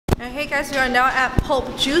Hey guys, we are now at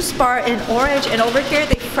Pulp Juice Bar in Orange, and over here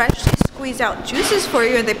they freshly squeeze out juices for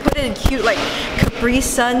you and they put it in cute like Capri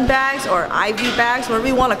Sun bags or Ivy bags, whatever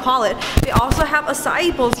you want to call it. They also have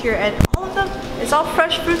acai bowls here, and all of them is all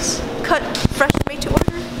fresh fruits cut fresh, made to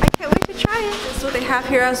order. I can't wait to try it. This is what they have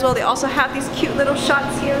here as well. They also have these cute little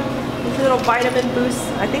shots here, these little vitamin boosts.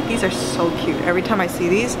 I think these are so cute. Every time I see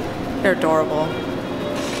these, they're adorable.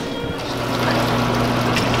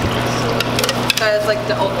 It's like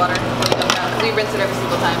the old water when you come down. We rinse it every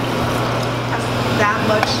single time. That's that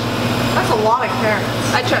much. That's a lot of carrots.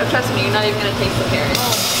 Trust me, you're not even gonna taste the carrots.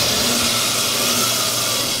 Oh.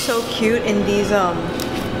 So cute in these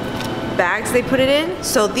bags they put it in.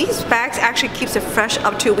 So these bags actually keeps it fresh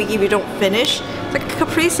up to a week if you don't finish. It's like a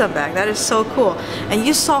Capri Sun bag. That is so cool. And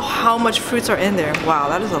you saw how much fruits are in there. Wow,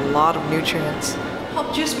 that is a lot of nutrients.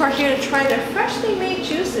 Pulp Juice Bar here to try their freshly made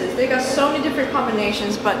juices. They got so many different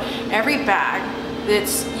combinations, but every bag,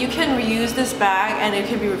 you can reuse this bag and it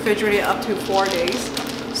can be refrigerated up to 4 days.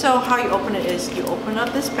 So how you open it is you open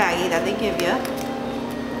up this baggie that they give you.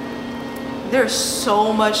 There's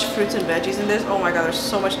so much fruits and veggies in this. Oh my god, there's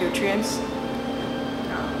so much nutrients.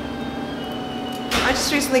 I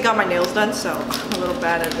just recently got my nails done, so I'm a little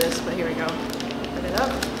bad at this, but here we go. Open it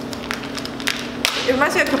up. It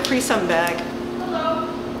reminds me of a Capri Sun bag. Hello.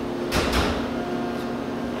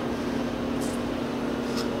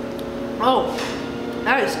 Oh,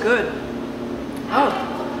 that is good. Oh.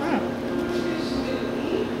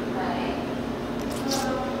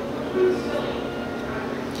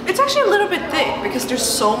 It's actually a little bit thick because there's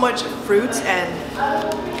so much fruits and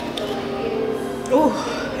oh,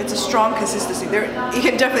 it's a strong consistency. There, you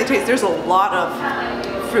can definitely taste. There's a lot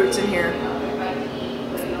of fruits in here.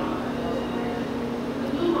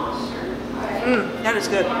 That is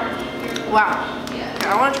good. Wow. Okay,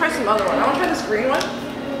 I want to try some other one. I want to try this green one.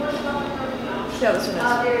 See how this one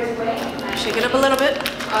is. Shake it up a little bit.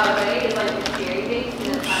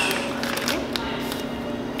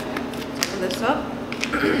 Open this up.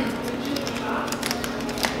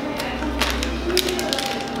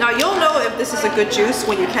 Now you'll know if this is a good juice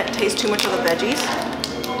when you can't taste too much of the veggies.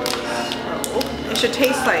 So, it should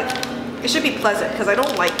taste like, it should be pleasant because I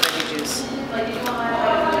don't like veggie juice.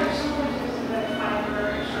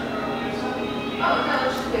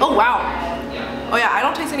 Oh wow. Oh yeah, I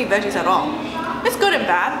don't taste any veggies at all. It's good and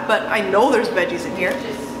bad, but I know there's veggies in here.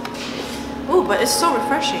 Ooh, but it's so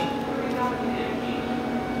refreshing.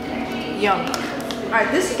 Yum. Alright,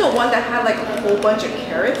 this is the one that had like a whole bunch of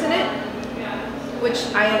carrots in it, which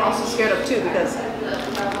I am also scared of too because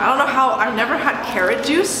I don't know how, I've never had carrot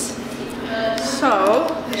juice. So,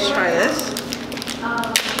 let's try this.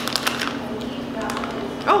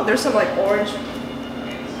 Oh, there's some like orange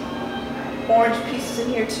pieces in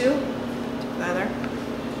here too. Either.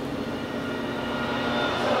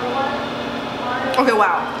 Okay,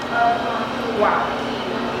 wow. Wow.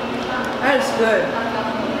 That is good.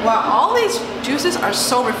 Wow, all these juices are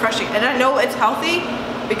so refreshing, and I know it's healthy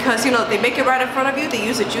because, you know, they make it right in front of you. They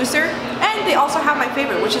use a juicer, and they also have my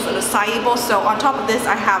favorite, which is an acai bowl. So on top of this,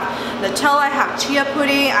 I have Nutella, I have chia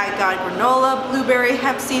pudding, I got granola, blueberry,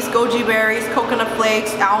 hemp seeds, goji berries, coconut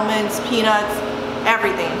flakes, almonds, peanuts,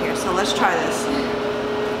 everything here. So let's try this.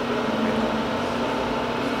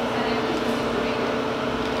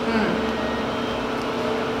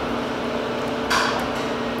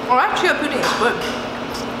 Oh, that chia pudding is good.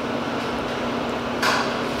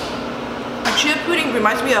 A chia pudding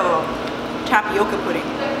reminds me of a tapioca pudding.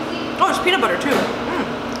 Oh, there's peanut butter too.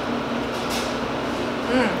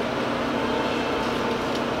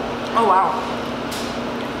 Oh wow.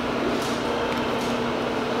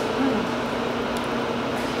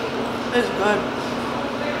 It's good.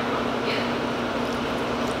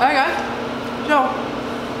 Alright guys, so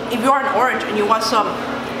if you are in Orange and you want some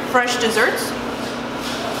fresh desserts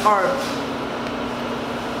or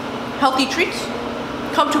healthy treats,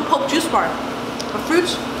 come to Pulp Juice Bar. The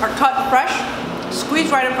fruits are cut fresh,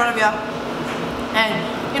 squeezed right in front of you, and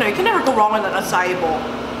you know, you can never go wrong with an acai bowl.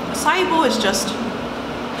 Acai bowl is just,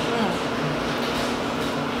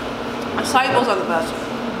 acai bowls are the best.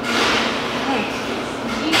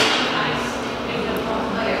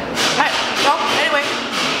 Alright, well, anyway,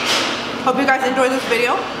 hope you guys enjoyed this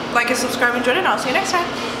video. Like and subscribe and join it, and I'll see you next time.